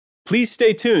Please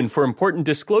stay tuned for important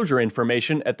disclosure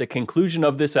information at the conclusion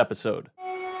of this episode.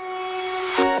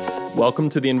 Welcome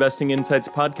to the Investing Insights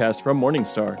podcast from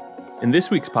Morningstar. In this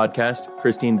week's podcast,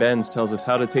 Christine Benz tells us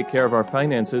how to take care of our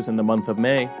finances in the month of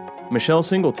May. Michelle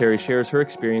Singletary shares her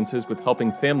experiences with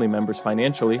helping family members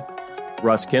financially.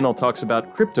 Russ Kinnell talks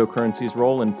about cryptocurrency's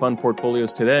role in fund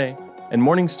portfolios today. And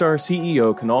Morningstar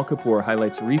CEO Kunal Kapoor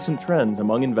highlights recent trends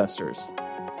among investors.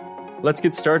 Let's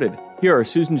get started. Here are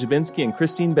Susan Jabinski and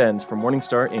Christine Benz from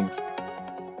Morningstar,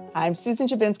 Inc. I'm Susan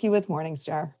Jabinski with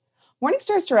Morningstar.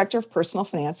 Morningstar's Director of Personal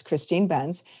Finance, Christine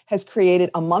Benz, has created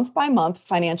a month-by-month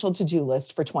financial to-do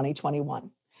list for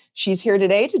 2021. She's here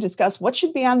today to discuss what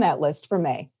should be on that list for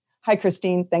May. Hi,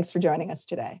 Christine. Thanks for joining us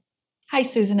today. Hi,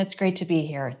 Susan. It's great to be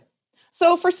here.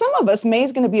 So for some of us, May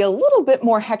is going to be a little bit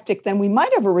more hectic than we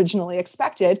might have originally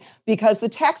expected because the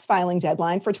tax filing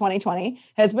deadline for 2020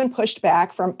 has been pushed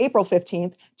back from April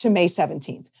 15th to May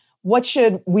 17th. What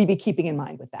should we be keeping in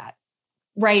mind with that?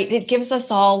 Right. It gives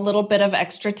us all a little bit of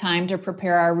extra time to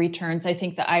prepare our returns. I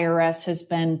think the IRS has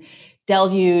been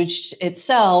deluged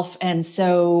itself. And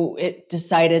so it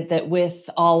decided that with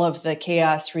all of the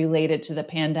chaos related to the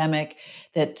pandemic,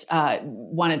 that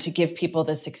wanted to give people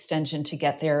this extension to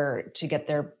get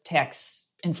their tax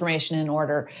information in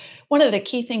order. One of the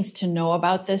key things to know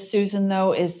about this, Susan,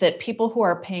 though, is that people who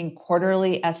are paying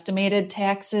quarterly estimated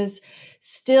taxes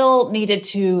still needed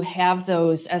to have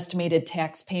those estimated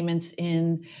tax payments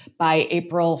in by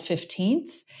April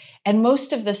 15th. And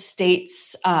most of the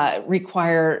states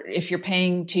require, if you're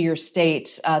paying to your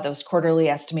state those quarterly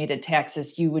estimated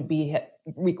taxes, you would be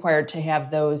required to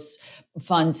have those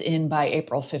funds in by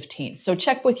April 15th. So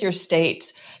check with your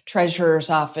state treasurer's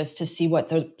office to see what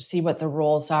the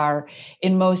rules are.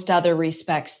 In most other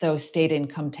respects, those state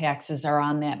income taxes are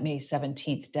on that May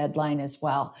 17th deadline as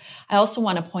well. I also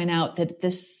want to point out that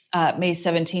this May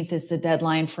 17th is the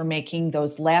deadline for making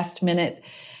those last minute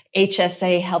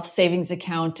HSA health savings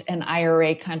account and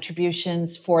IRA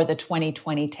contributions for the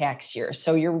 2020 tax year.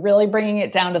 So you're really bringing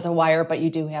it down to the wire, but you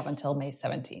do have until May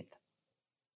 17th.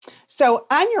 So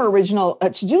on your original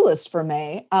to-do list for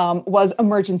May was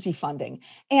emergency funding.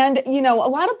 And, a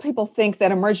lot of people think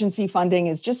that emergency funding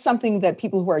is just something that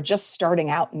people who are just starting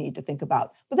out need to think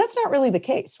about. But that's not really the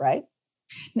case, right?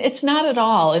 It's not at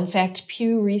all. In fact,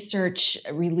 Pew Research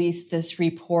released this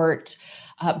report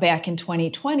back in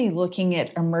 2020 looking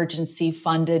at emergency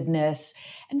fundedness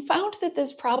and found that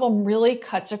this problem really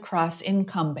cuts across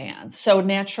income bands. So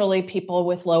naturally, people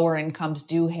with lower incomes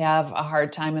do have a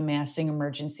hard time amassing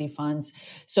emergency funds.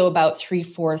 So about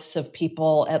 3/4 of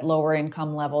people at lower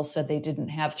income levels said they didn't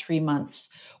have 3 months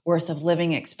worth of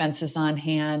living expenses on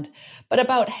hand. But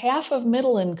about half of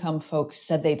middle income folks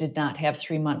said they did not have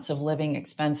 3 months of living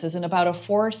expenses. And about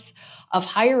 1/4 of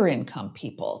higher income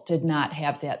people did not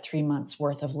have that 3 months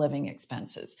worth of living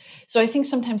expenses. So I think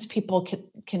sometimes people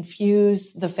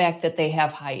confuse the fact that they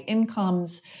have high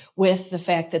incomes with the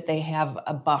fact that they have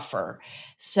a buffer.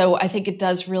 So I think it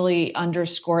does really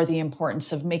underscore the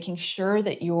importance of making sure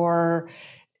that your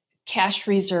cash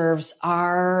reserves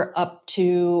are up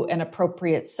to an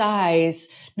appropriate size,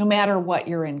 no matter what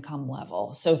your income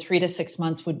level. So 3 to 6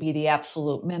 months would be the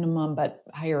absolute minimum, but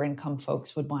higher income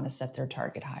folks would want to set their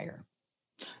target higher.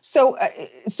 So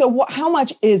how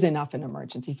much is enough in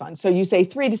emergency fund? So you say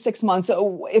 3 to 6 months.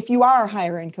 So if you are a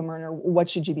higher income earner, what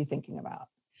should you be thinking about?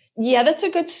 Yeah, that's a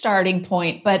good starting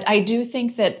point. But I do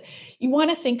think that you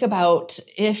want to think about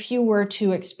if you were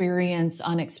to experience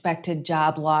unexpected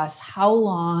job loss, how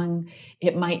long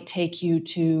it might take you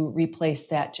to replace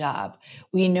that job.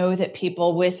 We know that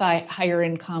people with higher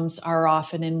incomes are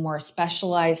often in more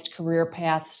specialized career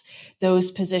paths. Those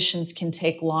positions can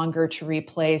take longer to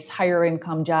replace. Higher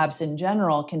income jobs in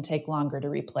general can take longer to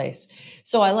replace.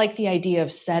 So I like the idea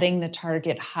of setting the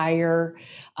target higher,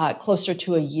 closer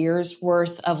to a year's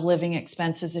worth of living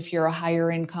expenses if you're a higher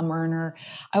income earner.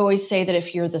 I always say that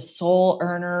if you're the sole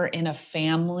earner in a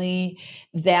family,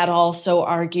 that also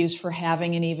argues for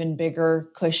having an even bigger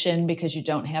cushion because you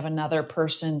don't have another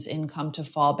person's income to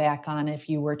fall back on if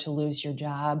you were to lose your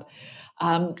job.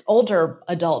 Older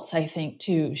adults, I think,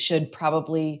 too, should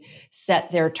probably set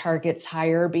their targets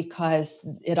higher because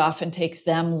it often takes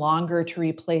them longer to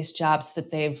replace jobs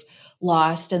that they've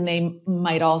lost. And they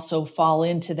might also fall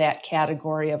into that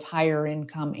category of higher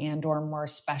income and or more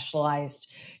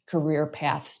specialized career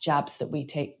paths, jobs that we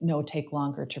take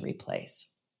longer to replace.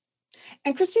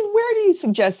 And Christine, where do you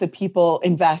suggest that people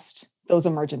invest those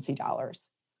emergency dollars?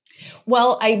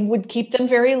 Well, I would keep them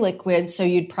very liquid. So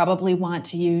you'd probably want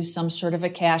to use some sort of a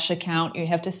cash account. You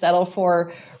have to settle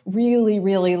for really,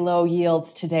 really low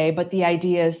yields today. But the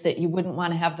idea is that you wouldn't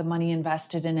want to have the money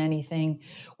invested in anything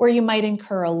where you might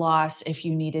incur a loss if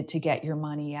you needed to get your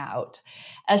money out.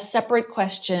 A separate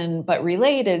question, but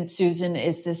related, Susan,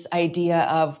 is this idea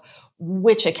of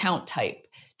which account type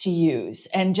to use.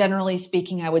 And generally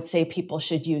speaking, I would say people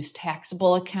should use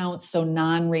taxable accounts, so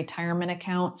non-retirement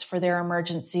accounts for their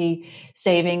emergency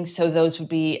savings. So those would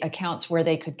be accounts where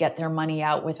they could get their money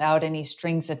out without any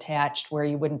strings attached, where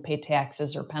you wouldn't pay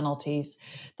taxes or penalties.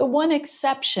 The one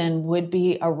exception would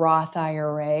be a Roth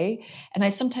IRA. And I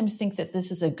sometimes think that this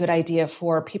is a good idea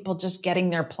for people just getting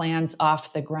their plans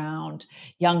off the ground,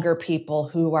 younger people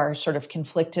who are sort of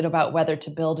conflicted about whether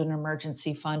to build an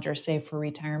emergency fund or save for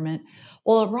retirement.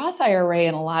 Well, a Roth IRA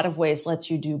in a lot of ways lets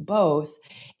you do both,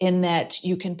 in that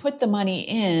you can put the money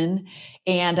in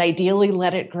and ideally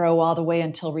let it grow all the way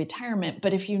until retirement.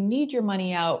 But if you need your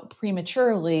money out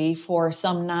prematurely for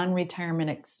some non-retirement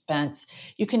expense,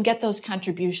 you can get those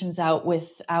contributions out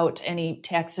without any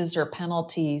taxes or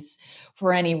penalties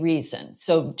for any reason.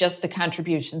 So just the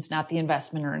contributions, not the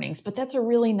investment earnings. But that's a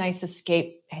really nice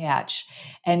escape hatch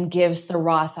and gives the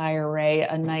Roth IRA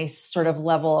a nice sort of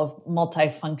level of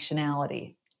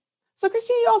multifunctionality. So,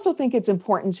 Christine, you also think it's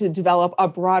important to develop a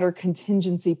broader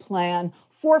contingency plan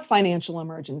for financial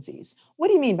emergencies. What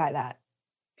do you mean by that?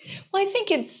 Well, I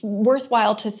think it's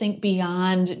worthwhile to think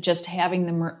beyond just having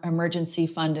the emergency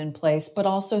fund in place, but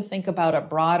also think about a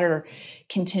broader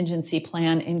contingency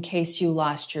plan in case you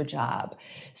lost your job.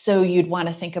 So you'd want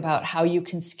to think about how you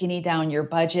can skinny down your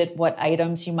budget, what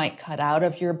items you might cut out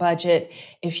of your budget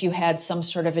if you had some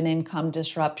sort of an income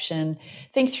disruption.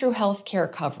 Think through healthcare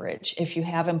coverage. If you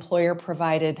have employer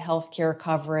provided healthcare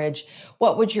coverage,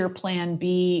 what would your plan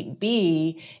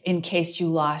be in case you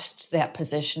lost that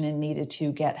position and needed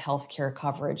to get healthcare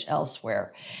coverage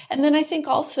elsewhere? And then I think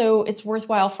also it's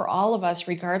worthwhile for all of us,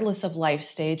 regardless of life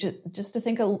stage, just to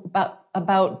think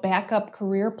about backup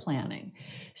career planning.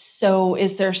 So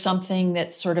is there something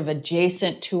that's sort of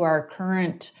adjacent to our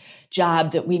current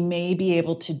job that we may be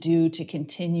able to do to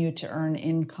continue to earn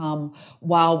income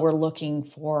while we're looking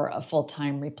for a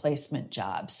full-time replacement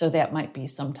job? So that might be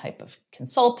some type of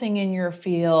consulting in your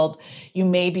field. You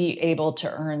may be able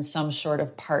to earn some sort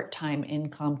of part-time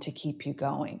income to keep you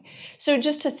going. So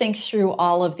just to think through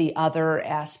all of the other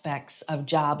aspects of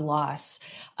job loss,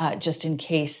 just in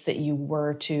case that you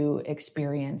were to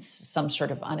experience some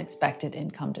sort of unexpected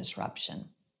income disruption.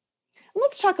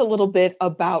 Let's talk a little bit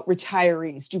about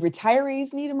retirees. Do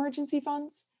retirees need emergency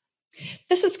funds?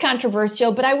 This is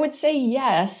controversial, but I would say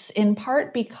yes, in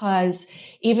part because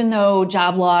even though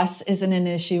job loss isn't an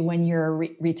issue when you're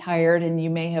retired and you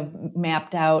may have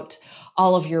mapped out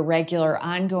all of your regular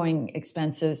ongoing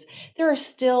expenses, there are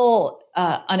still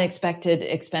unexpected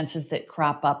expenses that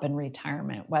crop up in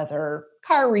retirement, whether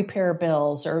car repair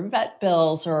bills or vet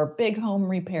bills or big home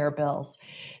repair bills.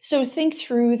 So think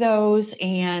through those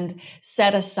and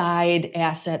set aside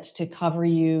assets to cover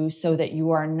you so that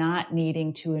you are not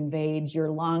needing to invade your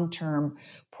long-term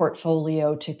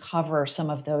portfolio to cover some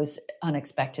of those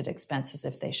unexpected expenses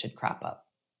if they should crop up.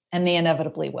 And they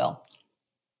inevitably will.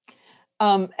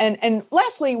 And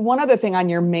lastly, one other thing on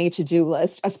your May to-do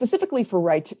list, specifically for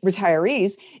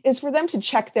retirees, is for them to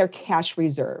check their cash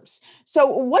reserves. So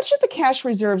what should the cash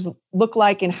reserves look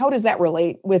like, and how does that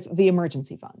relate with the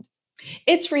emergency fund?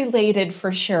 It's related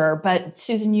for sure. But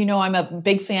Susan, you know, I'm a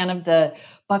big fan of the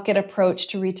bucket approach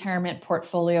to retirement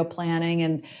portfolio planning.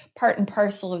 And part and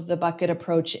parcel of the bucket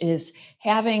approach is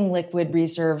having liquid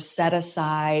reserves set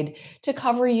aside to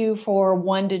cover you for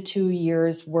 1 to 2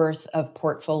 years worth of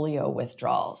portfolio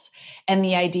withdrawals. And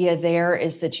the idea there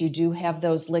is that you do have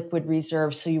those liquid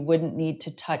reserves so you wouldn't need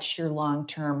to touch your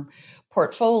long-term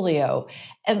portfolio.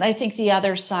 And I think the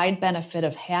other side benefit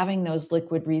of having those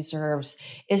liquid reserves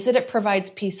is that it provides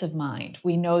peace of mind.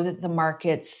 We know that the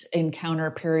markets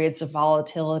encounter periods of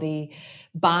volatility.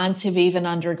 Bonds have even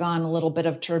undergone a little bit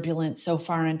of turbulence so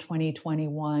far in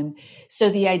 2021. So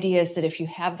the idea is that if you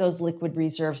have those liquid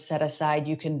reserves set aside,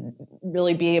 you can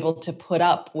really be able to put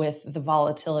up with the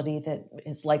volatility that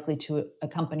is likely to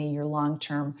accompany your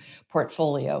long-term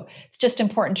portfolio. It's just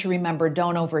important to remember,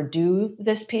 don't overdo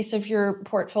this piece of your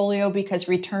portfolio because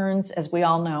returns, as we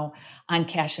all know, on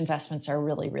cash investments are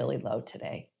really, really low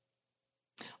today.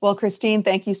 Well, Christine,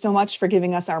 thank you so much for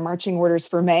giving us our marching orders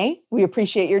for May. We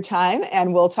appreciate your time,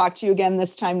 and we'll talk to you again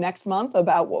this time next month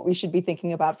about what we should be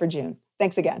thinking about for June.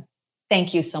 Thanks again.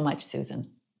 Thank you so much,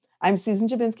 Susan. I'm Susan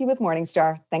Jabinski with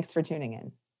Morningstar. Thanks for tuning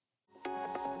in.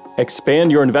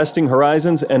 Expand your investing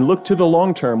horizons and look to the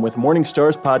long term with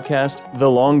Morningstar's podcast, The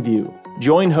Long View.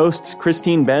 Join hosts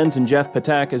Christine Benz and Jeff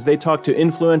Patak as they talk to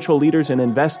influential leaders in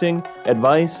investing,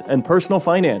 advice, and personal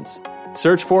finance.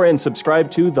 Search for and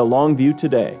subscribe to The Long View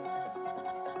today.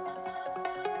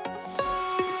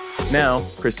 Now,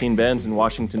 Christine Benz and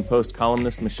Washington Post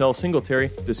columnist Michelle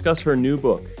Singletary discuss her new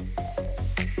book.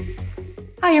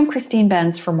 Hi, I'm Christine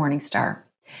Benz for Morningstar.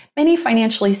 Many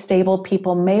financially stable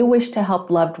people may wish to help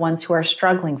loved ones who are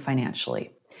struggling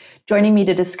financially. Joining me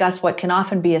to discuss what can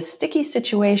often be a sticky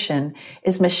situation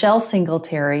is Michelle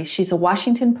Singletary. She's a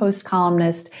Washington Post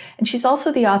columnist, and she's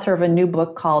also the author of a new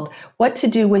book called What to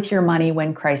Do with Your Money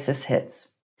When Crisis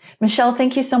Hits. Michelle,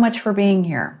 thank you so much for being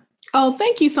here. Oh,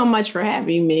 thank you so much for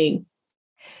having me.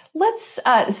 Let's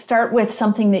start with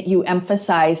something that you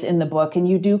emphasize in the book, and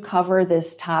you do cover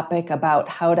this topic about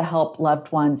how to help loved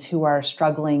ones who are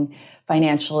struggling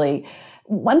financially.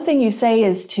 One thing you say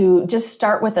is to just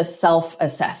start with a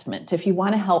self-assessment. If you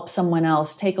want to help someone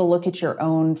else, take a look at your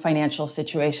own financial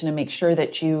situation and make sure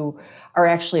that you are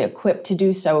actually equipped to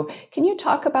do so. Can you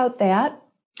talk about that?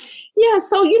 Yeah,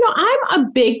 so, I'm a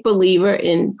big believer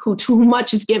in to whom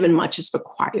much is given, much is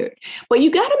required. But you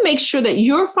got to make sure that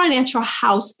your financial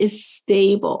house is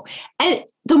stable. And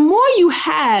the more you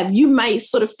have, you might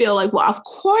sort of feel like, well, of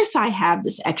course I have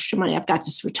this extra money. I've got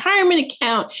this retirement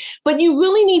account. But you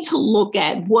really need to look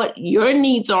at what your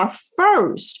needs are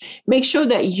first. Make sure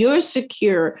that you're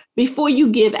secure before you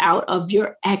give out of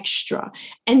your extra.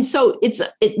 And so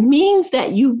it means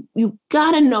that you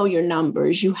got to know your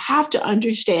numbers. You have to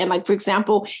understand, like, for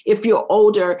example, if you're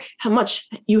older, how much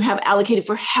you have allocated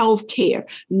for health care,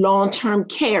 long-term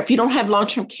care. If you don't have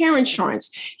long-term care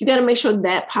insurance, you got to make sure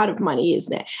that pot of money is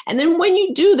there. And then when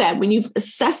you do that, when you've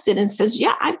assessed it and says,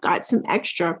 yeah, I've got some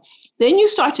extra, then you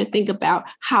start to think about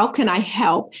how can I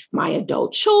help my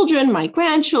adult children, my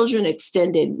grandchildren,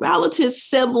 extended relatives,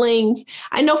 siblings.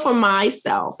 I know for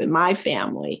myself and my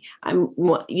family,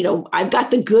 I've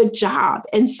got the good job.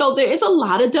 And so there is a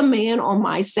lot of demand on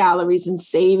my salaries and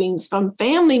savings from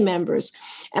family members.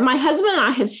 And my husband and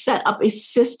I have set up a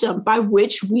system by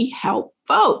which we help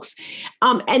folks.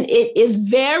 And it is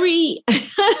very,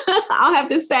 I'll have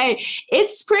to say,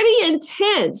 it's pretty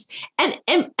intense.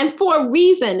 And for a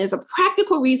reason, there's a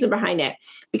practical reason behind that.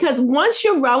 Because once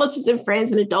your relatives and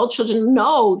friends and adult children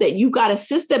know that you've got a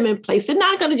system in place, they're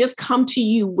not going to just come to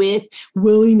you with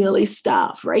willy-nilly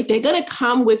stuff, right? They're going to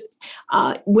come with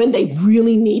when they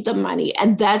really need the money.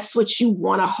 And that's what you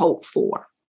want to hope for.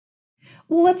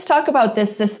 Well, let's talk about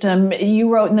this system. You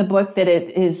wrote in the book that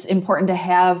it is important to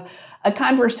have a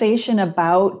conversation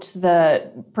about the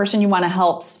person you want to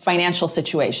help's financial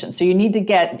situation. So you need to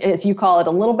get, as you call it,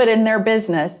 a little bit in their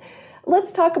business.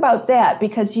 Let's talk about that,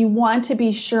 because you want to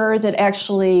be sure that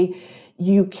actually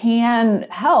you can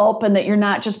help and that you're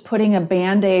not just putting a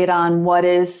Band-Aid on what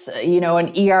is,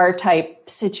 an ER type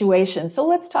situation. So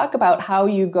let's talk about how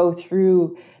you go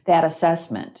through that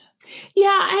assessment.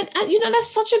 Yeah, and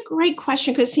that's such a great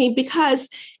question, Christine, because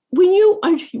when you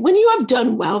have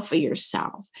done well for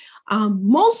yourself,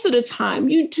 most of the time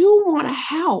you do want to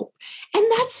help. And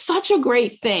that's such a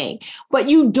great thing, but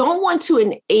you don't want to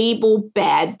enable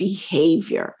bad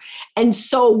behavior. And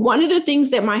so one of the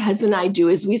things that my husband and I do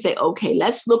is we say, okay,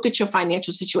 let's look at your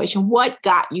financial situation. What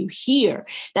got you here?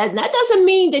 That doesn't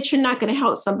mean that you're not going to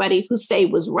help somebody who, say,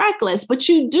 was reckless, but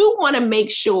you do want to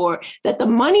make sure that the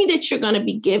money that you're going to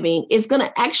be giving is going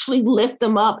to actually lift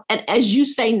them up. And as you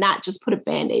say, not just put a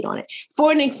Band-Aid on it. For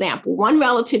an example, one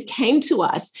relative came to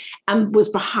us and was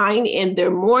behind in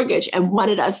their mortgage and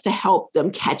wanted us to help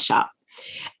them catch up.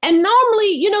 And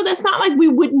normally, that's not like we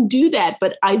wouldn't do that,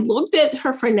 but I looked at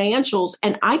her financials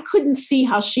and I couldn't see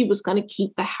how she was going to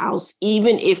keep the house,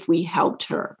 even if we helped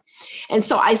her. And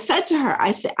so I said to her,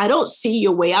 I don't see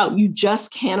your way out. You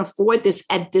just can't afford this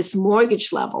at this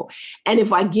mortgage level. And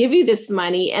if I give you this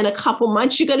money in a couple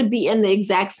months, you're going to be in the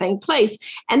exact same place.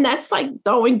 And that's like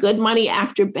throwing good money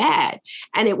after bad.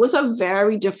 And it was a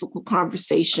very difficult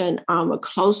conversation. A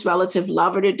close relative,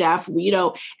 love her to death,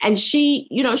 and she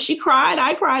cried.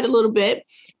 I cried a little bit.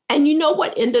 And you know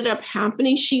what ended up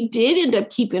happening? She did end up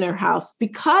keeping her house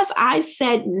because I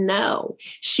said no.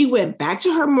 She went back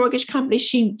to her mortgage company.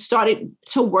 She started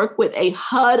to work with a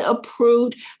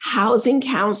HUD-approved housing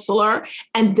counselor,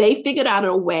 and they figured out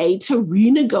a way to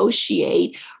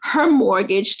renegotiate her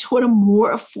mortgage toward a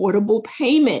more affordable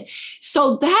payment.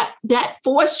 So that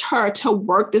forced her to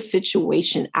work the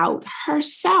situation out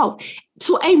herself.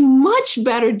 to a much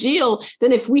better deal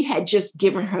than if we had just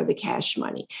given her the cash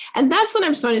money. And that's what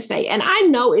I'm trying to say. And I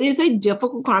know it is a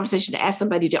difficult conversation to ask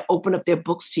somebody to open up their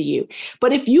books to you.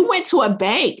 But if you went to a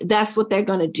bank, that's what they're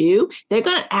going to do. They're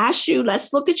going to ask you,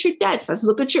 let's look at your debts. Let's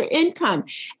look at your income.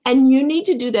 And you need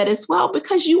to do that as well,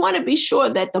 because you want to be sure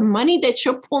that the money that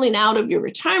you're pulling out of your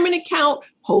retirement account,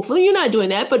 hopefully you're not doing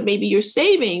that, but maybe your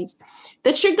savings,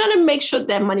 that you're going to make sure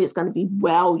that money is going to be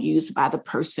well used by the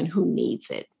person who needs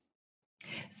it.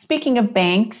 Speaking of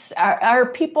banks,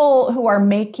 are people who are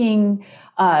making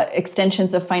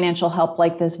extensions of financial help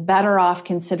like this better off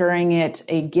considering it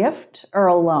a gift or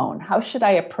a loan? How should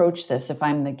I approach this if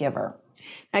I'm the giver?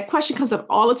 That question comes up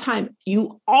all the time.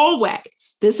 You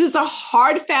always, this is a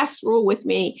hard, fast rule with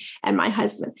me and my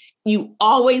husband, you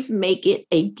always make it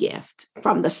a gift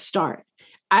from the start.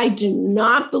 I do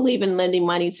not believe in lending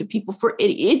money to people for it.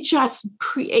 It just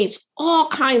creates all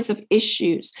kinds of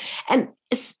issues. And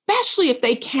especially if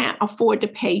they can't afford to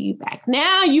pay you back.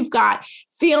 Now you've got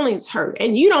feelings hurt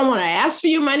and you don't want to ask for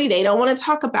your money. They don't want to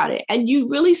talk about it. And you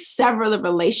really sever the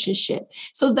relationship.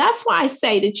 So that's why I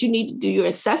say that you need to do your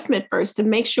assessment first to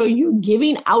make sure you're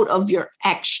giving out of your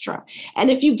extra.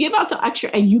 And if you give out the extra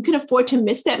and you can afford to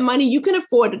miss that money, you can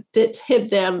afford to tip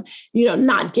them,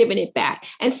 not giving it back.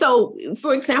 And so,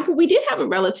 for example, we did have a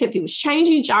relative who was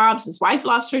changing jobs. His wife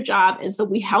lost her job. And so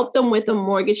we helped them with a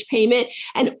mortgage payment.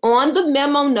 And on the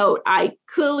memo note, I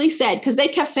clearly said, because they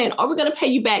kept saying, oh, we're going to pay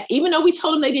you back, even though we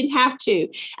told them they didn't have to.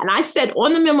 And I said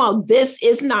on the memo, this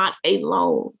is not a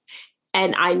loan.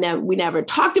 And we never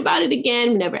talked about it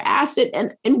again. We never asked it.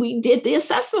 And we did the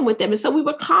assessment with them. And so we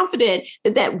were confident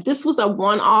that this was a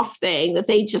one-off thing, that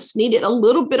they just needed a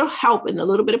little bit of help and a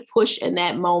little bit of push in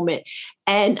that moment.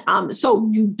 And so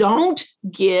you don't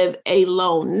give a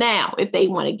loan now. If they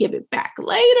want to give it back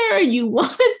later, you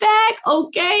want it back,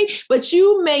 okay? But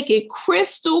you make it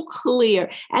crystal clear.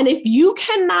 And if you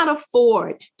cannot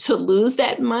afford to lose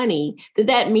that money, then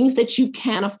that means that you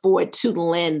can't afford to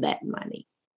lend that money.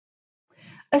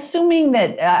 Assuming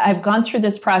that I've gone through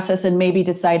this process and maybe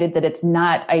decided that it's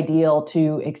not ideal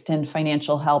to extend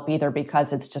financial help either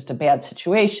because it's just a bad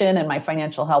situation and my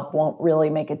financial help won't really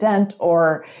make a dent,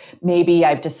 or maybe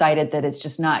I've decided that it's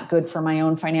just not good for my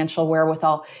own financial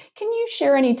wherewithal. Can you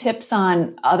share any tips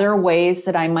on other ways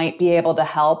that I might be able to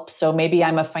help? So maybe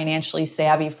I'm a financially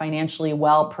savvy, financially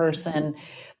well person.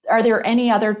 Are there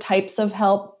any other types of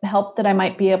help that I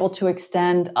might be able to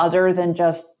extend other than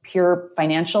just pure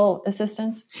financial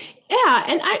assistance? Yeah.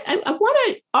 And I want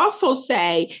to also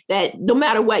say that no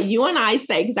matter what you and I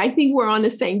say, because I think we're on the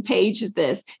same page as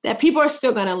this, that people are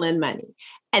still going to lend money.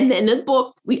 And then in the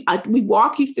book, we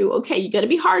walk you through, okay, you're going to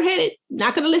be hard-headed,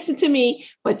 not going to listen to me,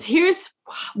 but here's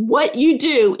what you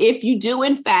do if you do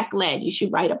in fact lend. You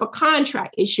should write up a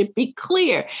contract. It should be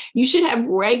clear. You should have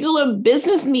regular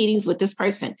business meetings with this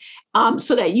person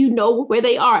so that you know where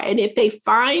they are. And if they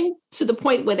find to the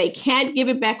point where they can't give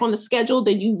it back on the schedule,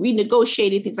 then you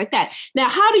renegotiate and things like that. Now,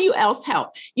 how do you else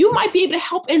help? You might be able to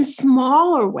help in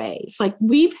smaller ways. Like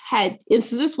we've had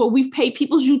instances where we've paid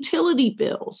people's utility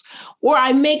bills, or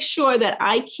I make sure that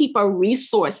I keep a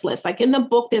resource list. Like in the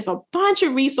book, there's a bunch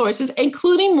of resources,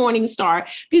 including Morningstar,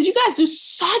 because you guys do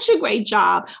such a great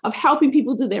job of helping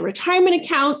people do their retirement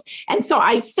accounts. And so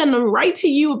I send them right to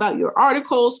you about your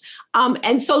articles.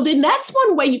 And so then that's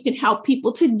one way you can help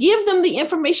people, to give them the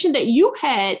information that you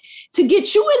had to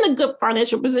get you in the good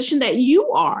financial position that you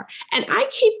are. And I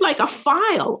keep like a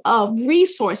file of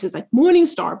resources like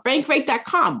Morningstar,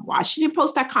 Bankrate.com,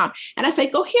 WashingtonPost.com. And I say,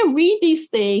 go here, read these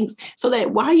things so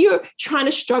that while you're trying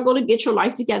to struggle to get your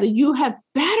life together, you have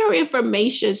better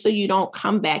information so you don't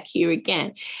come back here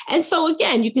again. And so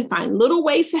again, you can find little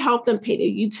ways to help them pay their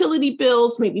utility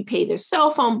bills, maybe pay their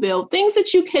cell phone bill, things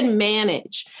that you can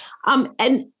manage.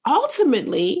 And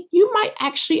ultimately, you might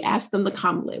actually ask them to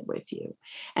come live with you.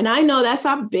 And I know that's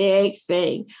a big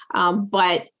thing,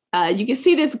 but you can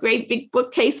see this great big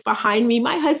bookcase behind me.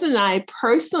 My husband and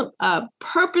I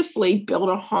purposely built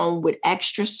a home with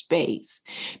extra space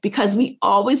because we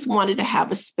always wanted to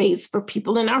have a space for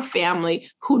people in our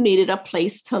family who needed a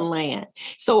place to land.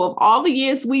 So of all the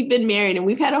years we've been married and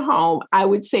we've had a home, I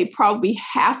would say probably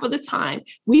half of the time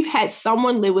we've had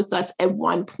someone live with us at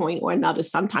one point or another,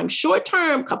 sometimes short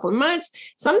term, couple of months,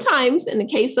 sometimes in the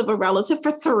case of a relative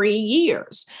for 3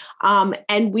 years.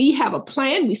 And we have a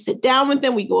plan. We sit down with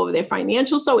them. We go over their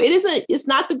financials. So it's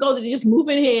not the goal to just move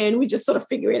in here and we just sort of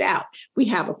figure it out. We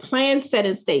have a plan set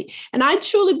in state. And I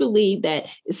truly believe that,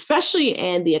 especially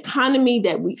in the economy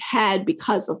that we've had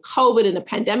because of COVID and the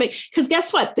pandemic, because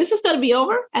guess what? This is going to be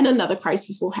over and another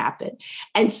crisis will happen.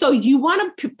 And so you want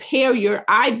to prepare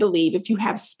I believe, if you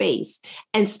have space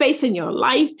in your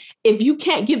life, if you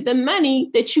can't give them money,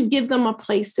 that you give them a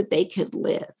place that they could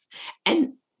live.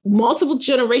 And multiple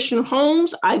generational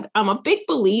homes, I'm a big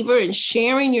believer in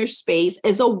sharing your space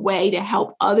as a way to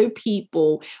help other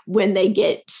people when they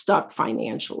get stuck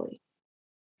financially.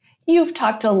 You've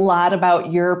talked a lot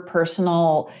about your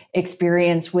personal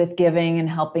experience with giving and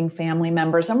helping family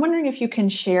members. I'm wondering if you can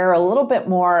share a little bit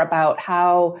more about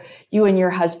how you and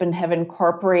your husband have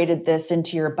incorporated this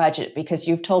into your budget, because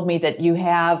you've told me that you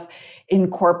have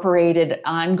incorporated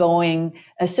ongoing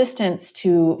assistance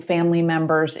to family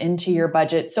members into your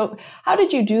budget. So how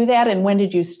did you do that, and when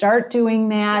did you start doing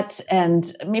that?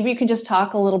 And maybe you can just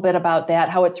talk a little bit about that,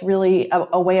 how it's really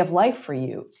a way of life for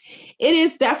you. It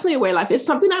is definitely a way of life. It's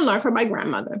something I learned from my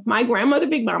grandmother. My grandmother,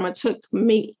 Big Mama,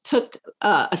 took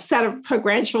a set of her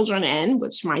grandchildren in,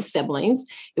 which my siblings.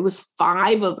 It was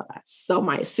 5 of us. So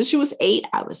my sister was 8,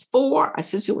 I was 4, my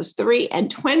sister was 3, and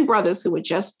twin brothers who were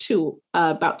just 2,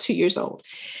 about 2 years old.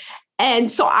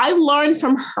 And so I learned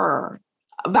from her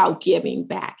about giving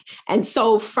back. And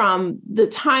so from the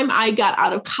time I got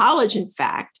out of college, in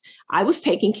fact, I was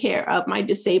taking care of my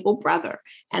disabled brother,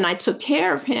 and I took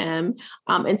care of him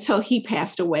until he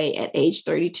passed away at age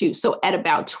 32. So at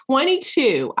about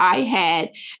 22, I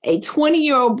had a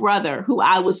 20-year-old brother who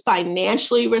I was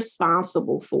financially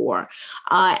responsible for.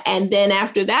 And then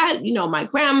after that, my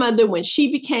grandmother, when she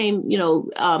became,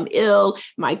 ill,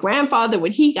 my grandfather,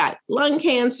 when he got lung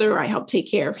cancer, I helped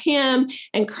take care of him.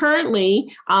 And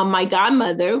currently, my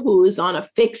godmother, who is on a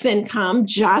fixed income,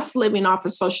 just living off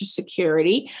of Social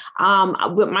Security,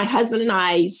 with my husband and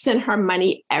I send her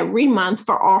money every month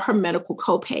for all her medical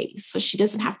copays. So she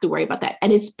doesn't have to worry about that.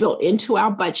 And it's built into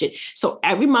our budget. So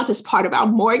every month is part of our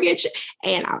mortgage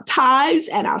and our tithes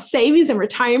and our savings and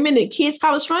retirement and kids'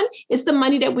 college fund. It's the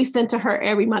money that we send to her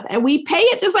every month. And we pay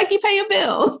it just like you pay a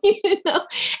bill.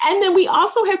 And then we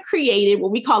also have created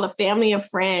what we call a family and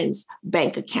friends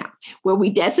bank account, where we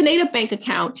designate a bank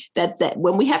account that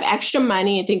when we have extra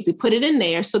money and things, we put it in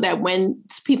there so that when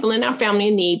people in our family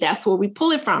in need, that's where we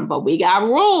pull it from. But we got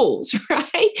rules,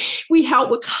 right? We help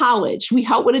with college. We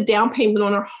help with a down payment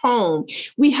on our home.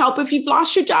 We help if you've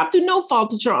lost your job through no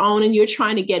fault of your own and you're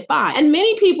trying to get by. And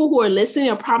many people who are listening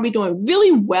are probably doing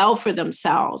really well for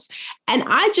themselves. And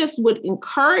I just would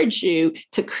encourage you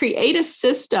to create a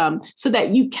system so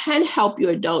that you can help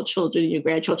your adult children and your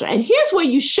grandchildren. And here's what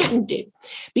you shouldn't do,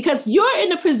 because you're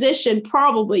in a position,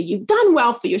 probably you've done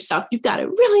well for yourself. You've got a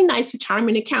really nice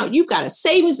retirement account. You've got a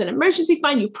savings and emergency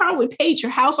fund. You've probably paid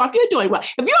your house off. You're doing well.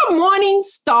 If you're a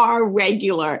Morningstar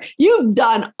regular, you've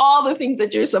done all the things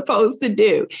that you're supposed to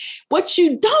do. What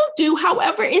you don't do,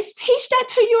 however, is teach that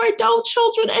to your adult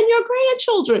children and your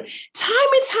grandchildren. Time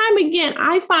and time again,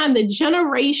 I find the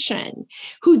generation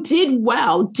who did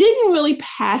well didn't really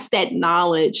pass that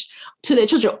knowledge to their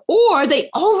children, or they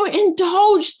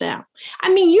overindulged them.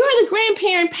 I mean, you're the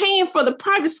grandparent paying for the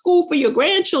private school for your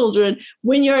grandchildren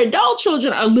when your adult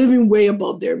children are living way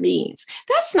above their means.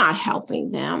 That's not helping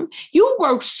them. You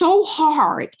worked so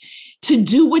hard to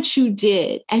do what you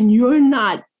did, and you're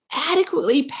not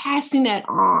adequately passing that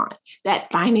on, that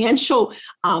financial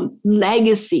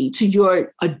legacy to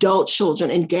your adult children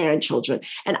and grandchildren.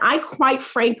 And I quite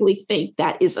frankly think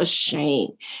that is a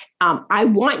shame. I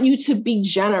want you to be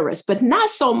generous, but not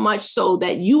so much so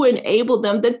that you enable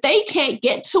them that they can't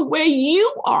get to where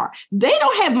you are. They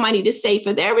don't have money to save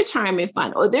for their retirement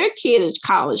fund or their kids'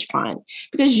 college fund,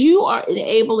 because you are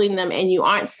enabling them and you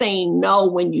aren't saying no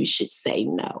when you should say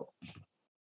no.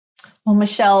 Well,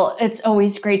 Michelle, it's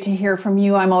always great to hear from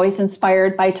you. I'm always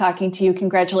inspired by talking to you.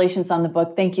 Congratulations on the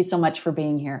book. Thank you so much for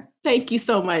being here. Thank you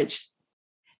so much.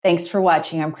 Thanks for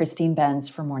watching. I'm Christine Benz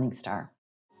for Morningstar.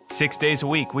 6 days a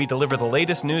week, we deliver the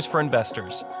latest news for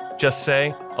investors. Just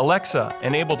say, Alexa,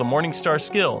 enable the Morningstar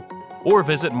skill, or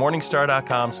visit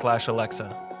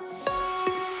morningstar.com/Alexa.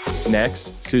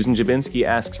 Next, Susan Jabinski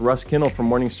asks Russ Kinnel from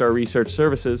Morningstar Research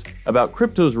Services about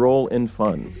crypto's role in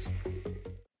funds.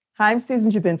 Hi, I'm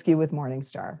Susan Jabinski with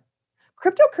Morningstar.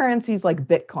 Cryptocurrencies like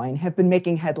Bitcoin have been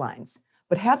making headlines,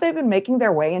 but have they been making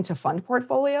their way into fund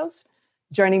portfolios?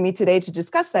 Joining me today to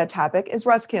discuss that topic is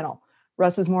Russ Kinnel.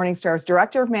 Russ is Morningstar's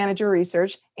Director of Manager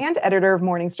Research and Editor of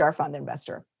Morningstar Fund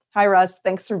Investor. Hi, Russ.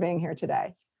 Thanks for being here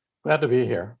today. Glad to be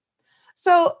here.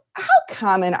 So, how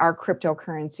common are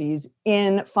cryptocurrencies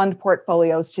in fund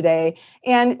portfolios today?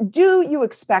 And do you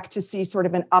expect to see sort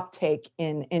of an uptake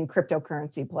in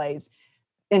cryptocurrency plays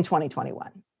in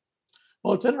 2021?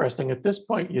 Well, it's interesting. At this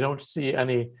point, you don't see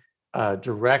any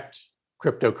direct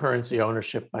cryptocurrency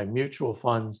ownership by mutual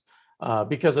funds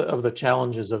because of the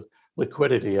challenges of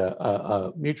liquidity.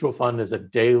 A mutual fund is a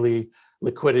daily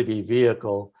liquidity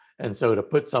vehicle. And so to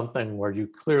put something where you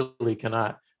clearly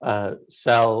cannot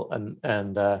sell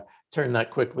and turn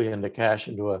that quickly into cash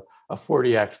into a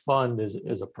 40 Act fund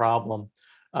is a problem.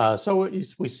 So what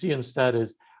we see instead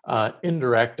is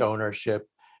indirect ownership.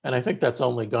 And I think that's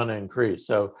only going to increase.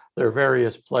 So there are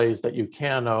various plays that you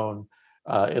can own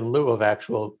in lieu of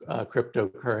actual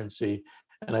cryptocurrency.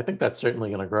 And I think that's certainly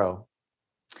going to grow.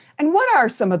 And what are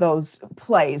some of those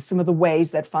plays, some of the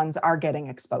ways that funds are getting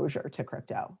exposure to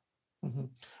crypto? Mhm.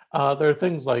 There are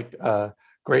things like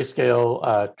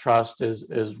Grayscale Trust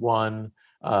is one,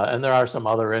 and there are some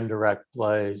other indirect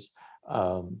plays,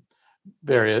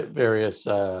 various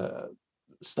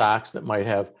stocks that might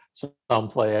have some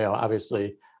play.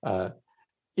 Obviously,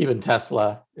 even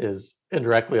Tesla is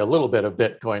indirectly a little bit of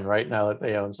Bitcoin right now that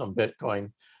they own some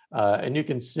Bitcoin. And you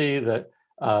can see that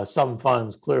some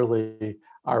funds clearly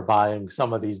are buying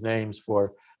some of these names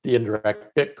for the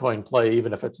indirect Bitcoin play,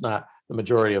 even if it's not the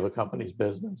majority of a company's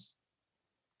business.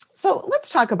 So let's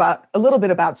talk about a little bit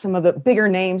about some of the bigger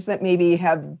names that maybe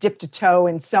have dipped a toe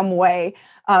in some way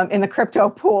in the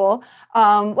crypto pool.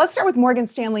 Let's start with Morgan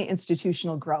Stanley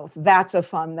Institutional Growth. That's a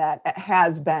fund that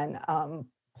has been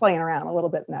playing around a little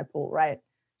bit in that pool, right?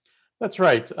 That's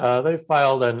right. They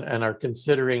filed and are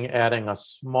considering adding a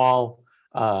small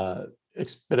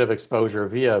bit of exposure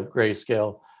via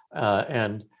Grayscale.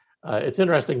 And it's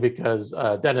interesting because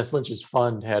Dennis Lynch's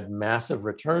fund had massive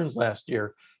returns last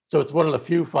year. So it's one of the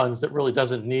few funds that really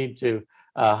doesn't need to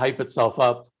hype itself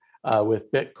up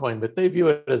with Bitcoin, but they view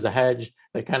it as a hedge.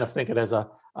 They kind of think it as a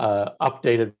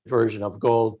updated version of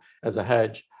gold as a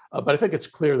hedge. But I think it's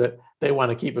clear that they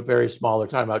want to keep it very small. They're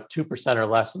talking about 2% or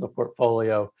less of the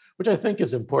portfolio, which I think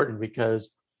is important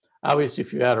because obviously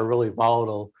if you add a really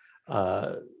volatile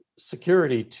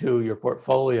security to your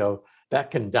portfolio, that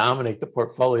can dominate the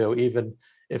portfolio, even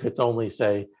if it's only,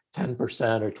 say,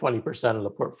 10% or 20% of the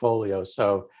portfolio.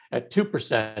 So at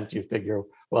 2%, you figure,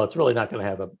 well, it's really not going to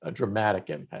have a dramatic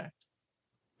impact.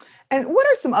 And what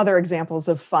are some other examples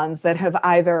of funds that have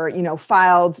either,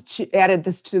 added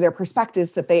this to their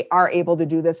prospectus that they are able to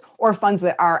do this, or funds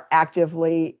that are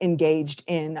actively engaged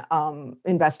in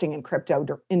investing in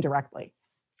crypto indirectly?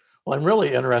 Well, I'm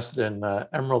really interested in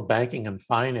Emerald Banking and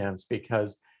Finance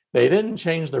because they didn't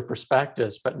change their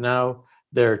prospectus, but now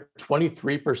they're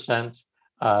 23%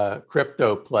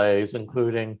 crypto plays,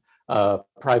 including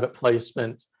private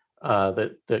placement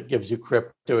that gives you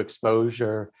crypto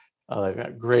exposure. They've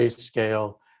got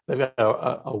Grayscale. They've got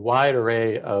a wide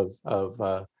array of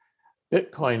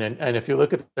Bitcoin. And if you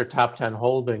look at their top 10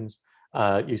 holdings,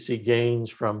 you see gains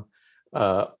from,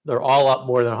 they're all up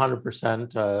more than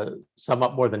 100%, some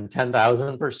up more than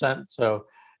 10,000%. So,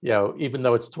 even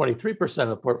though it's 23% of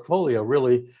the portfolio,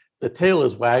 really the tail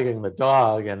is wagging the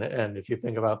dog. And if you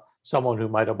think about someone who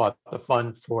might have bought the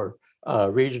fund for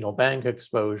regional bank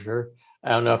exposure, I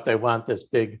don't know if they want this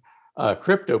big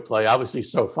crypto play. Obviously,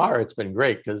 so far it's been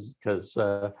great because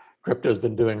crypto has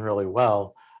been doing really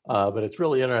well. But it's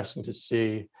really interesting to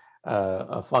see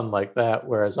a fund like that,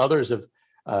 whereas others have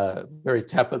very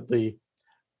tepidly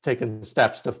taken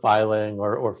steps to filing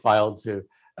or filed to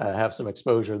have some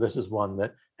exposure. This is one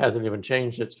that hasn't even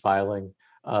changed its filing,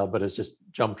 but has just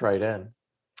jumped right in.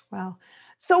 Wow.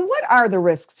 So what are the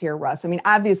risks here, Russ? I mean,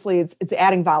 obviously it's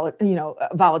adding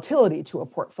volatility to a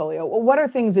portfolio. Well, what are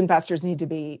things investors need to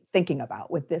be thinking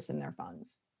about with this in their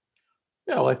funds?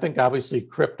 Yeah, well, I think obviously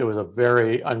crypto is a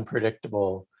very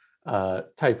unpredictable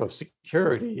type of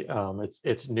security.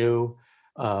 It's new,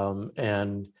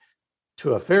 and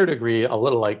to a fair degree, a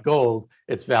little like gold,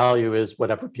 its value is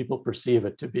whatever people perceive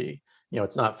it to be.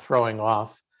 It's not throwing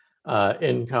off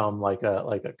income like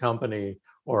a company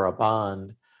or a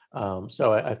bond.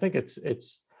 So I think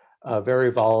it's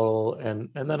very volatile, and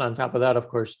then on top of that, of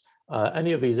course,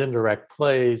 any of these indirect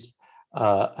plays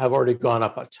have already gone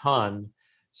up a ton.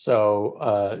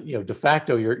 So de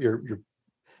facto,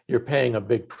 you're paying a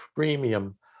big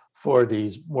premium for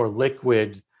these more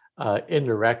liquid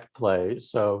indirect plays.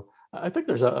 So I think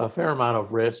there's a fair amount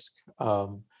of risk,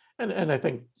 and I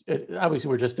think obviously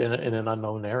we're just in an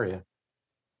unknown area.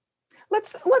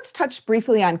 Let's touch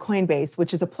briefly on Coinbase,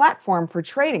 which is a platform for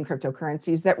trading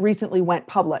cryptocurrencies that recently went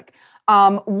public.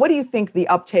 What do you think the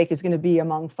uptake is going to be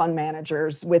among fund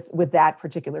managers with that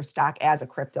particular stock as a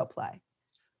crypto play?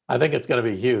 I think it's going to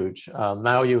be huge.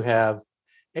 Now you have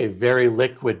a very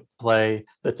liquid play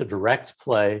that's a direct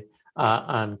play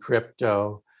on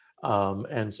crypto.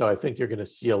 And so I think you're going to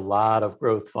see a lot of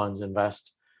growth funds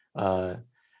invest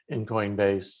in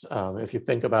Coinbase. If you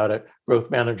think about it,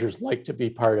 growth managers like to be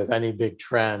part of any big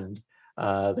trend.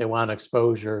 They want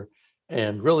exposure.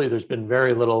 And really, there's been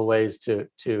very little ways to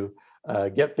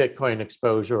get Bitcoin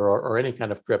exposure or any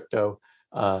kind of crypto.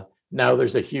 Now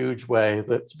there's a huge way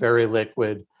that's very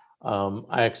liquid.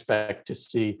 I expect to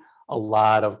see a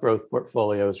lot of growth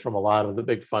portfolios from a lot of the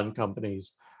big fund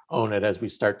companies own it as we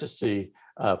start to see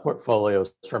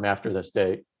portfolios from after this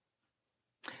date.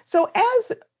 So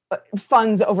as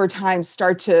funds over time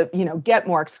start to, get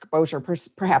more exposure,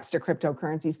 perhaps to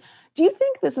cryptocurrencies, do you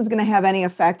think this is going to have any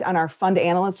effect on our fund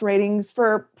analyst ratings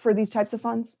for these types of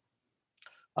funds?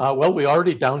 Well, we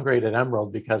already downgraded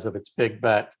Emerald because of its big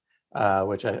bet,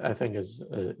 which I think is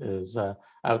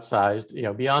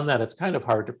outsized. Beyond that, it's kind of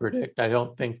hard to predict. I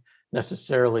don't think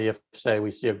necessarily if, say, we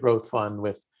see a growth fund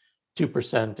with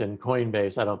 2% in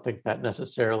Coinbase, I don't think that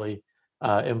necessarily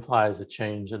implies a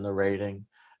change in the rating.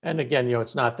 And again,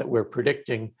 it's not that we're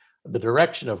predicting the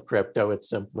direction of crypto. It's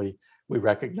simply we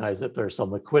recognize that there's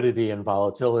some liquidity and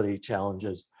volatility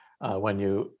challenges when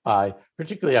you buy,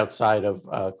 particularly outside of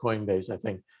Coinbase. I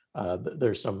think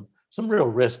there's some real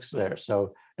risks there.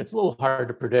 So it's a little hard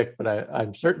to predict, but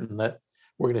I'm certain that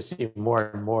we're going to see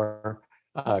more and more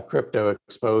crypto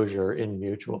exposure in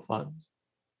mutual funds.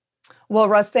 Well,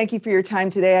 Russ, thank you for your time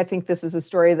today. I think this is a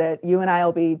story that you and I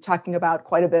will be talking about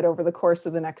quite a bit over the course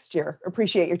of the next year.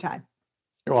 Appreciate your time.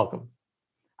 You're welcome.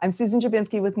 I'm Susan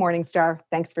Jabinski with Morningstar.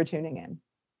 Thanks for tuning in.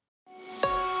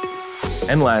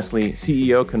 And lastly,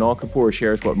 CEO Kunal Kapoor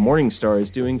shares what Morningstar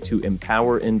is doing to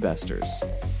empower investors.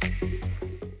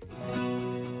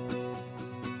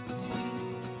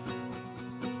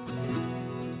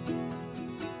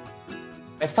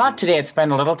 I thought today I'd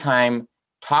spend a little time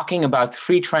talking about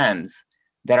 3 trends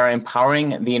that are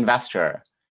empowering the investor.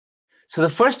 So the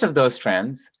first of those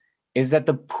trends is that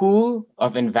the pool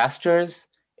of investors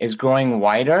is growing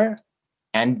wider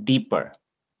and deeper.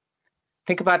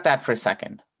 Think about that for a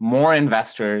second. More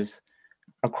investors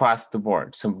across the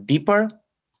board, so deeper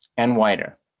and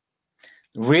wider.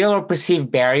 Real or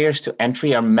perceived barriers to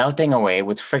entry are melting away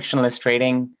with frictionless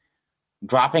trading,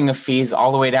 dropping of fees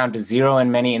all the way down to 0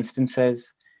 in many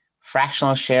instances,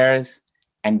 fractional shares,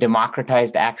 and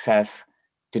democratized access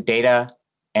to data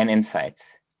and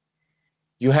insights.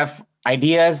 You have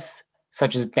ideas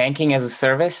such as banking as a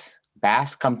service,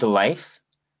 BaaS, come to life.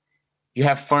 You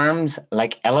have firms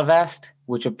like Ellevest,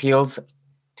 which appeals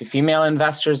to female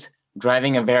investors,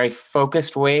 driving a very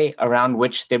focused way around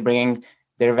which they're bringing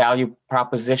their value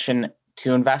proposition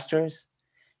to investors.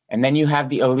 And then you have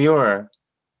the allure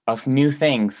of new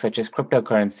things such as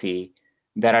cryptocurrency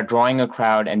that are drawing a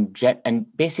crowd and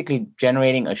basically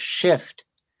generating a shift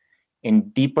in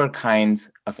deeper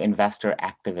kinds of investor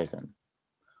activism.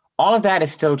 All of that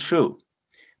is still true.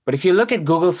 But if you look at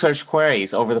Google search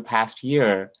queries over the past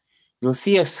year, you'll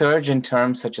see a surge in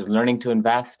terms such as learning to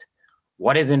invest,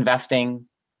 what is investing,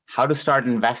 how to start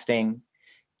investing.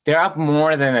 They're up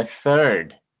more than a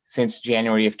third since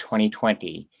January of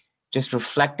 2020, just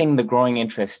reflecting the growing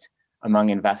interest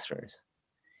among investors.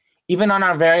 Even on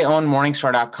our very own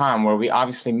Morningstar.com, where we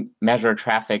obviously measure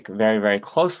traffic very, very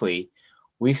closely,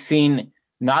 we've seen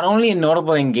not only a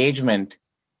notable engagement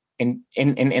in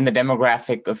the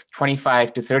demographic of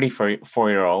 25 to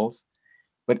 34-year-olds,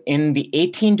 but in the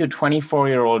 18 to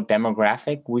 24-year-old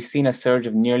demographic, we've seen a surge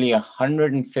of nearly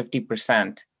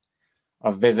 150%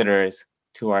 of visitors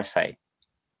to our site.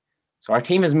 So our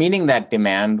team is meeting that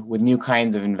demand with new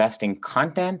kinds of investing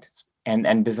content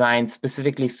and design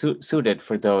specifically suited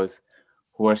for those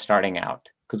who are starting out,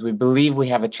 because we believe we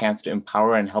have a chance to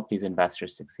empower and help these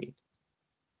investors succeed.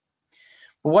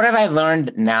 But what have I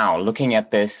learned now, looking at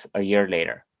this a year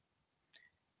later?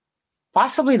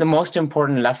 Possibly the most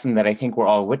important lesson that I think we're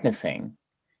all witnessing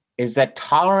is that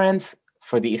tolerance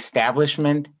for the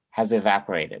establishment has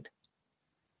evaporated.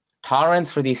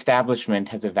 Tolerance for the establishment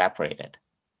has evaporated.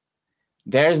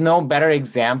 There's no better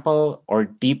example or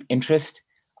deep interest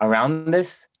around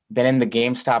this than in the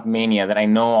GameStop mania that I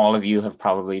know all of you have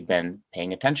probably been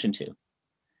paying attention to.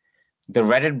 The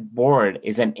Reddit board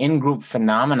is an in-group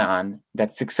phenomenon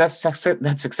that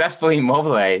successfully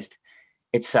mobilized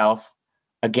itself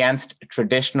against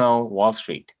traditional Wall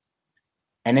Street.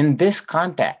 And in this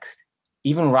context,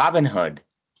 even Robinhood,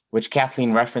 which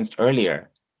Kathleen referenced earlier,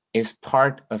 is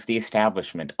part of the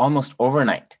establishment almost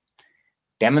overnight,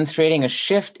 demonstrating a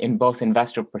shift in both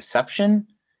investor perception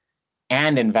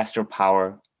and investor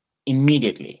power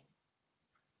immediately.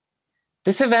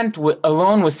 This event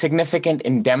alone was significant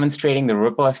in demonstrating the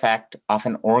ripple effect of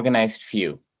an organized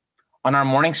few. On our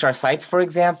Morningstar sites, for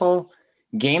example,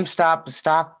 GameStop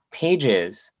stock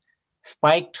pages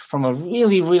spiked from a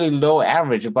really, really low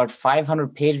average, about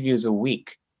 500 page views a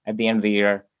week at the end of the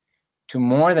year, to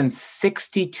more than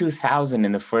 62,000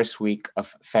 in the first week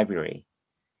of February.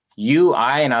 You,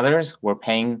 I, and others were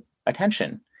paying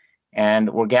attention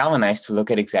and were galvanized to look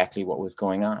at exactly what was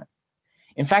going on.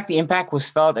 In fact, the impact was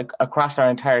felt across our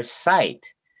entire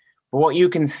site. But what you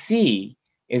can see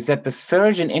is that the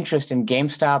surge in interest in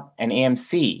GameStop and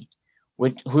AMC,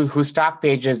 whose stock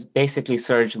pages basically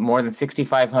surged more than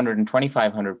 6,500 and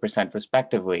 2,500%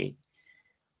 respectively,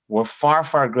 were far,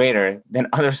 far greater than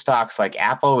other stocks like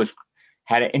Apple, which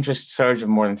had an interest surge of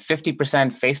more than 50%,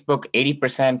 Facebook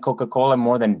 80%, Coca-Cola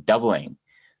more than doubling.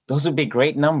 Those would be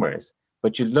great numbers,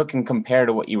 but you look and compare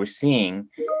to what you were seeing,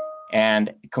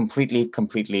 and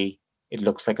completely, it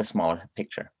looks like a smaller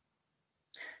picture.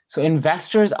 So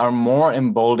investors are more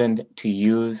emboldened to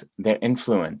use their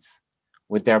influence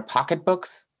with their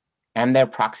pocketbooks and their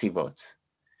proxy votes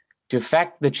to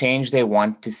affect the change they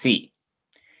want to see.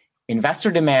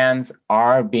 Investor demands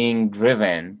are being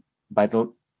driven by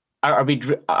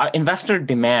investor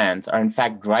demands are in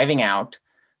fact driving out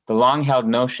the long-held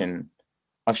notion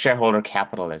of shareholder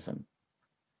capitalism.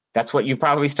 That's what you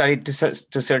probably studied to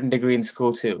a certain degree in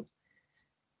school too.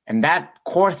 And that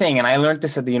core thing, and I learned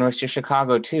this at the University of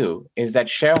Chicago too, is that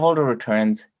shareholder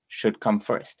returns should come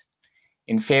first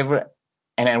in favor.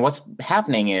 And what's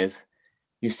happening is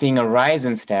you're seeing a rise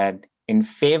instead in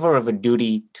favor of a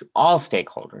duty to all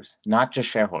stakeholders, not just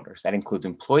shareholders. That includes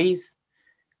employees,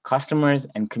 customers,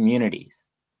 and communities.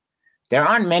 There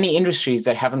aren't many industries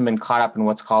that haven't been caught up in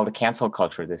what's called the cancel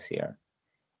culture this year.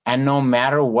 And no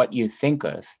matter what you think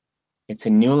of, it's a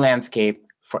new landscape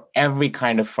for every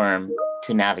kind of firm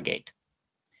to navigate.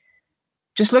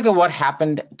 Just look at what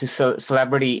happened to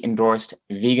celebrity-endorsed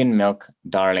vegan milk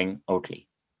darling Oatly.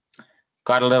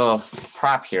 Got a little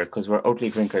prop here because we're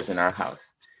Oatly drinkers in our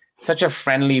house. Such a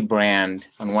friendly brand.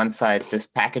 On one side, this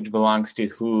package belongs to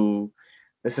who?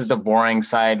 This is the boring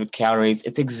side with calories.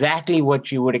 It's exactly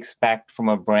what you would expect from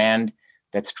a brand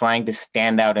that's trying to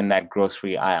stand out in that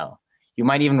grocery aisle. You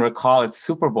might even recall its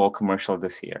Super Bowl commercial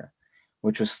this year,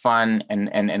 which was fun and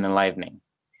enlivening.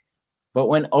 But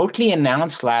when Oatly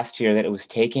announced last year that it was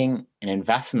taking an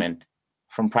investment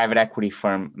from private equity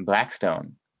firm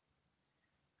Blackstone,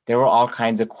 there were all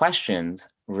kinds of questions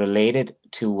related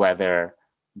to whether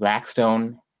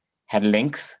Blackstone had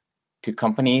links to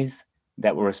companies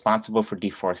that were responsible for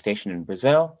deforestation in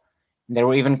Brazil. And there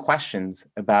were even questions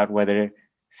about whether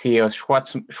CEO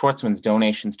Schwartzman's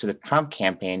donations to the Trump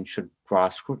campaign should draw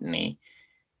scrutiny.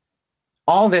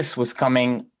 All this was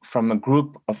coming from a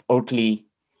group of Oatly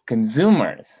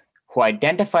consumers who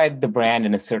identified the brand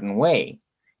in a certain way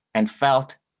and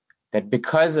felt that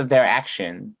because of their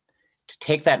action to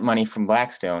take that money from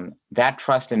Blackstone, that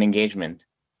trust and engagement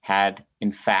had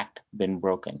in fact been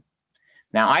broken.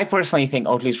 Now, I personally think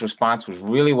Oatly's response was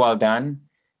really well done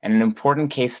and an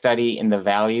important case study in the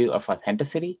value of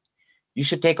authenticity. You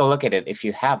should take a look at it if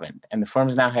you haven't. And the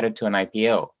firm's now headed to an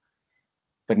IPO,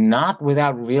 but not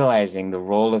without realizing the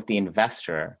role of the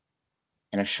investor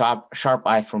and a sharp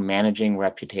eye for managing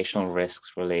reputational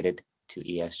risks related to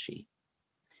ESG.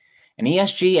 And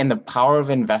ESG and the power of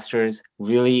investors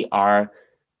really are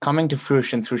coming to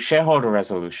fruition through shareholder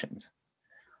resolutions.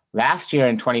 Last year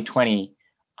in 2020,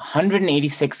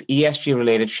 186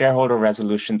 ESG-related shareholder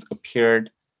resolutions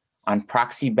appeared on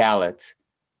proxy ballots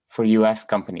for US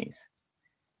companies.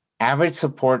 Average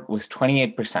support was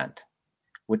 28%,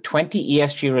 with 20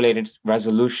 ESG-related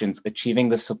resolutions achieving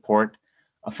the support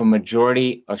of a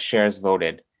majority of shares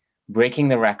voted, breaking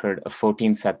the record of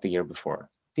 14 set the year before.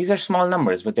 These are small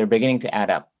numbers, but they're beginning to add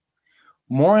up.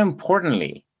 More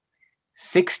importantly,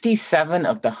 67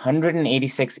 of the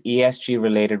 186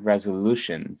 ESG-related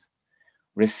resolutions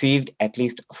received at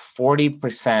least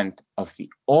 40% of the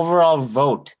overall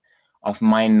vote of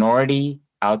minority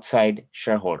outside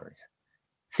shareholders.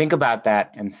 Think about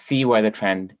that and see where the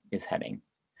trend is heading.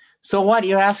 So what,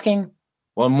 you're asking?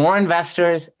 Well, more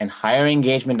investors and higher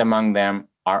engagement among them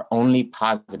are only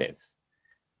positives,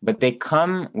 but they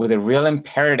come with a real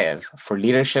imperative for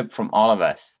leadership from all of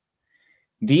us.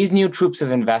 These new troops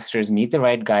of investors need the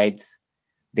right guides.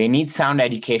 They need sound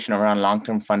education around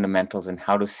long-term fundamentals and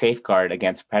how to safeguard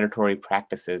against predatory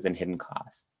practices and hidden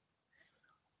costs.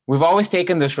 We've always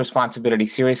taken this responsibility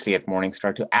seriously at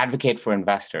Morningstar to advocate for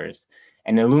investors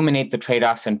and illuminate the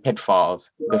trade-offs and pitfalls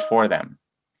before them.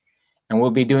 And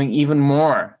we'll be doing even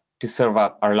more to serve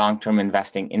up our long-term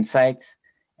investing insights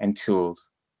and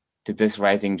tools to this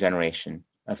rising generation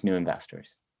of new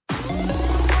investors.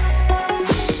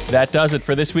 That does it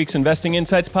for this week's Investing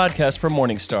Insights podcast from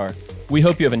Morningstar. We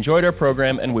hope you have enjoyed our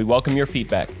program and we welcome your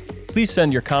feedback. Please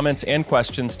send your comments and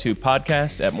questions to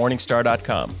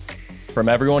podcast@morningstar.com. From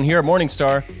everyone here at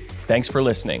Morningstar, thanks for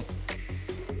listening.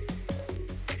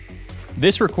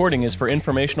 This recording is for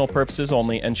informational purposes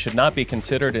only and should not be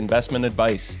considered investment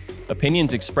advice.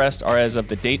 Opinions expressed are as of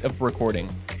the date of recording.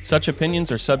 Such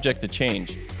opinions are subject to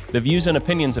change. The views and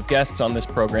opinions of guests on this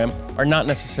program are not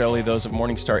necessarily those of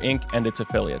Morningstar Inc. and its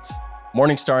affiliates.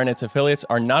 Morningstar and its affiliates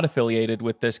are not affiliated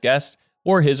with this guest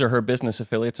or his or her business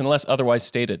affiliates unless otherwise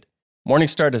stated.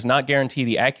 Morningstar does not guarantee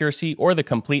the accuracy or the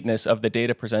completeness of the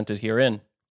data presented herein.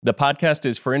 The podcast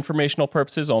is for informational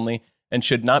purposes only and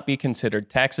should not be considered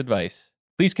tax advice.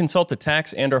 Please consult a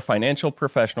tax and/or financial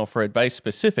professional for advice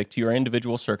specific to your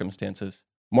individual circumstances.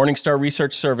 Morningstar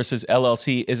Research Services,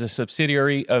 LLC is a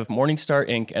subsidiary of Morningstar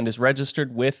Inc. and is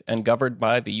registered with and governed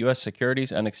by the U.S.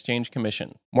 Securities and Exchange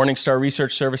Commission. Morningstar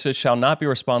Research Services shall not be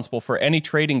responsible for any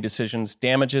trading decisions,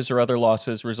 damages, or other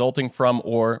losses resulting from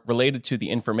or related to the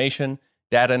information,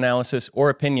 data analysis, or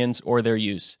opinions or their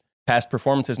use. Past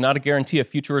performance is not a guarantee of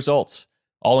future results.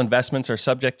 All investments are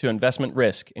subject to investment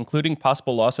risk, including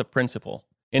possible loss of principal.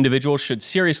 Individuals should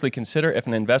seriously consider if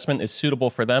an investment is suitable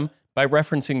for them by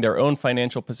referencing their own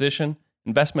financial position,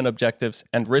 investment objectives,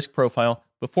 and risk profile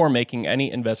before making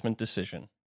any investment decision.